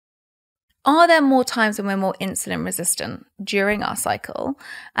Are there more times when we're more insulin resistant during our cycle?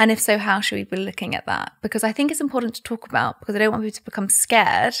 And if so, how should we be looking at that? Because I think it's important to talk about, because I don't want people to become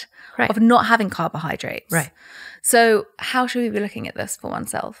scared of not having carbohydrates. Right. So how should we be looking at this for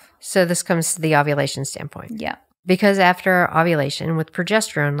oneself? So this comes to the ovulation standpoint. Yeah. Because after ovulation with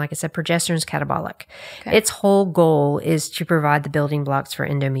progesterone, like I said, progesterone is catabolic. Okay. Its whole goal is to provide the building blocks for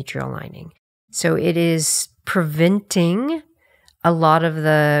endometrial lining. So it is preventing a lot of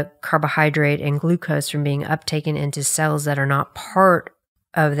the carbohydrate and glucose from being uptaken into cells that are not part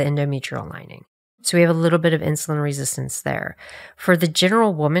of the endometrial lining. So we have a little bit of insulin resistance there. For the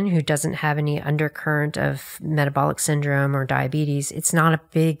general woman who doesn't have any undercurrent of metabolic syndrome or diabetes, it's not a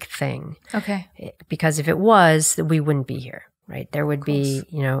big thing. Okay. Because if it was, we wouldn't be here, right? There would be,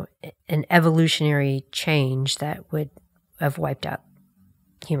 an evolutionary change that would have wiped out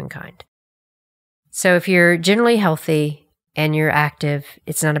humankind. So if you're generally healthy and you're active,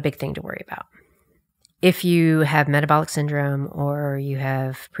 it's not a big thing to worry about. If you have metabolic syndrome or you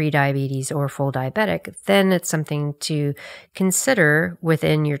have prediabetes or full diabetic, then it's something to consider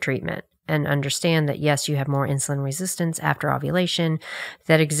within your treatment and understand that, yes, you have more insulin resistance after ovulation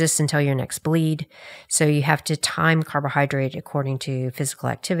that exists until your next bleed. So you have to time carbohydrate according to physical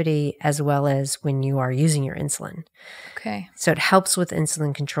activity as well as when you are using your insulin. Okay. So it helps with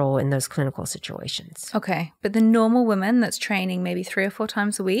insulin control in those clinical situations. Okay. But the normal woman that's training maybe 3 or 4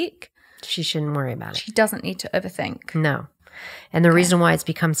 times a week, she shouldn't worry about it. She doesn't need to overthink. No. And the reason why it's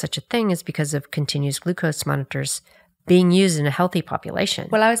become such a thing is because of continuous glucose monitors being used in a healthy population.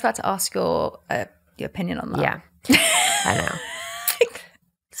 Well, I was about to ask your opinion on that. Yeah, I know.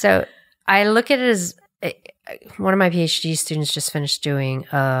 So I look at it as one of my PhD students just finished doing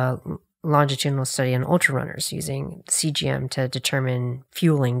a longitudinal study on ultra runners using CGM to determine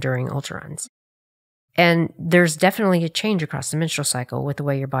fueling during ultra runs. And there's definitely a change across the menstrual cycle with the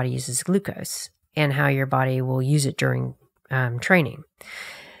way your body uses glucose and how your body will use it during training.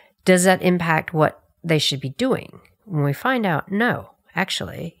 Does that impact what they should be doing? When we find out, no,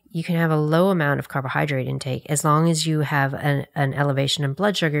 actually, you can have a low amount of carbohydrate intake as long as you have an elevation in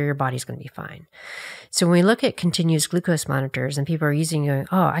blood sugar, your body's going to be fine. So when we look at continuous glucose monitors and people are using going,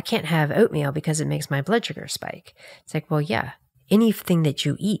 oh, I can't have oatmeal because it makes my blood sugar spike. It's like, well, yeah. Anything that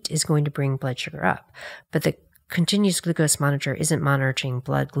you eat is going to bring blood sugar up. But the continuous glucose monitor isn't monitoring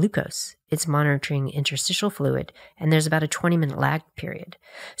blood glucose. It's monitoring interstitial fluid, and there's about a 20-minute lag period.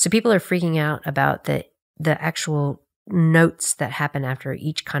 So people are freaking out about the actual notes that happen after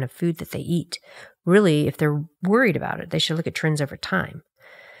each kind of food that they eat. Really, if they're worried about it, they should look at trends over time.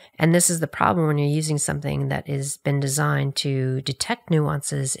 And this is the problem when you're using something that has been designed to detect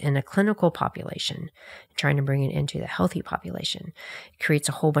nuances in a clinical population, trying to bring it into the healthy population. It creates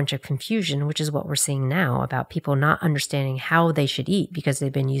a whole bunch of confusion, which is what we're seeing now about people not understanding how they should eat because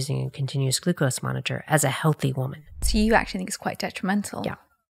they've been using a continuous glucose monitor as a healthy woman. So you actually think it's quite detrimental? Yeah.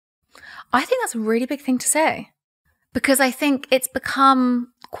 I think that's a really big thing to say because I think it's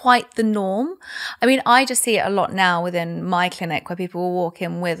become quite the norm. I mean, I just see it a lot now within my clinic where people will walk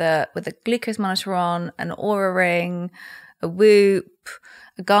in with a glucose monitor on, an Oura Ring, a Whoop,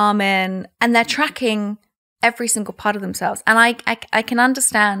 a Garmin, and they're tracking every single part of themselves. And I can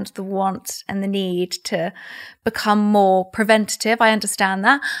understand the want and the need to become more preventative. I understand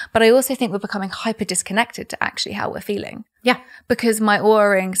that. But I also think we're becoming hyper disconnected to actually how we're feeling. Yeah. Because my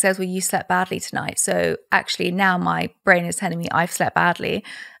Oura Ring says, well, you slept badly tonight. So actually now my brain is telling me I've slept badly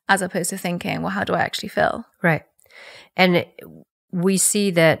as opposed to thinking, well, how do I actually feel? Right. And we see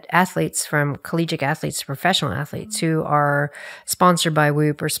that athletes, from collegiate athletes to professional athletes who are sponsored by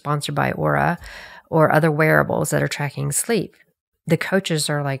Whoop or sponsored by Oura or other wearables that are tracking sleep, the coaches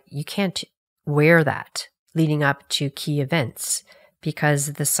are like, you can't wear that leading up to key events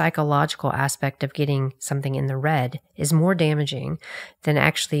because the psychological aspect of getting something in the red is more damaging than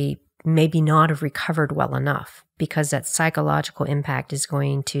actually maybe not have recovered well enough, because that psychological impact is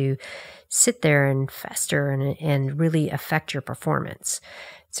going to sit there and fester and really affect your performance.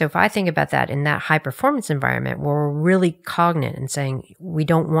 So if I think about that in that high performance environment where we're really cognate and saying, we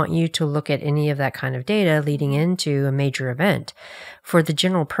don't want you to look at any of that kind of data leading into a major event, for the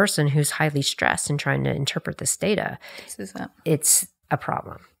general person who's highly stressed and trying to interpret this data, it's a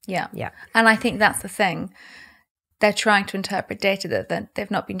problem. Yeah. Yeah. And I think that's the thing. They're trying to interpret data that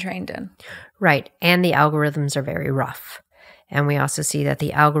they've not been trained in. Right. And the algorithms are very rough. And we also see that the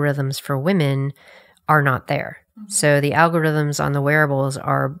algorithms for women are not there. Mm-hmm. So the algorithms on the wearables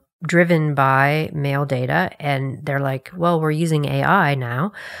are driven by male data, and they're like, well, we're using AI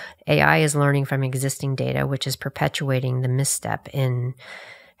now. AI is learning from existing data, which is perpetuating the misstep in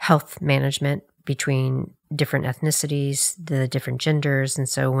health management between different ethnicities, the different genders. And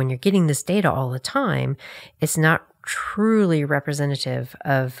so when you're getting this data all the time, it's not truly representative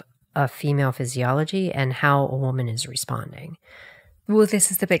of a female physiology and how a woman is responding. Well,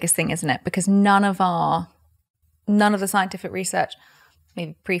 this is the biggest thing, isn't it? Because none of the scientific research,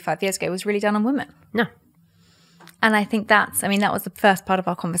 maybe 5 years ago, was really done on women. No. And I think that was the first part of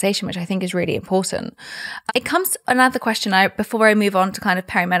our conversation, which I think is really important. It comes to another question before I move on to kind of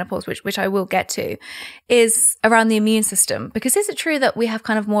perimenopause, which I will get to, is around the immune system. Because is it true that we have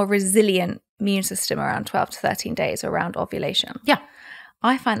kind of more resilient immune system around 12 to 13 days around ovulation? Yeah.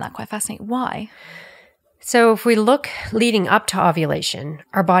 I find that quite fascinating. Why? So if we look leading up to ovulation,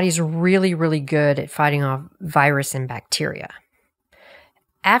 our body's really, really good at fighting off virus and bacteria.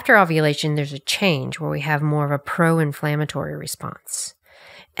 After ovulation, there's a change where we have more of a pro-inflammatory response.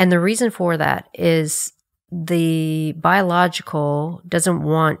 And the reason for that is the biological doesn't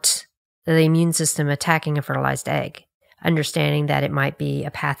want the immune system attacking a fertilized egg, understanding that it might be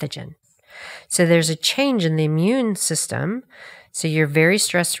a pathogen. So there's a change in the immune system. So you're very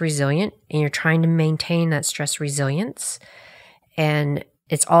stress resilient and you're trying to maintain that stress resilience. And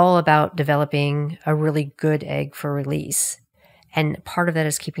it's all about developing a really good egg for release. And part of that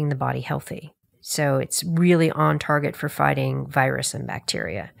is keeping the body healthy. So it's really on target for fighting virus and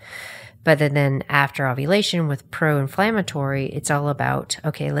bacteria. But then after ovulation with pro-inflammatory, it's all about,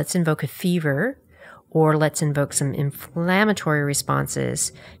 okay, let's invoke a fever or let's invoke some inflammatory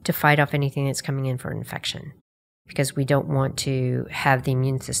responses to fight off anything that's coming in for infection, because we don't want to have the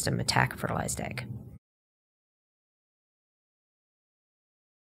immune system attack a fertilized egg.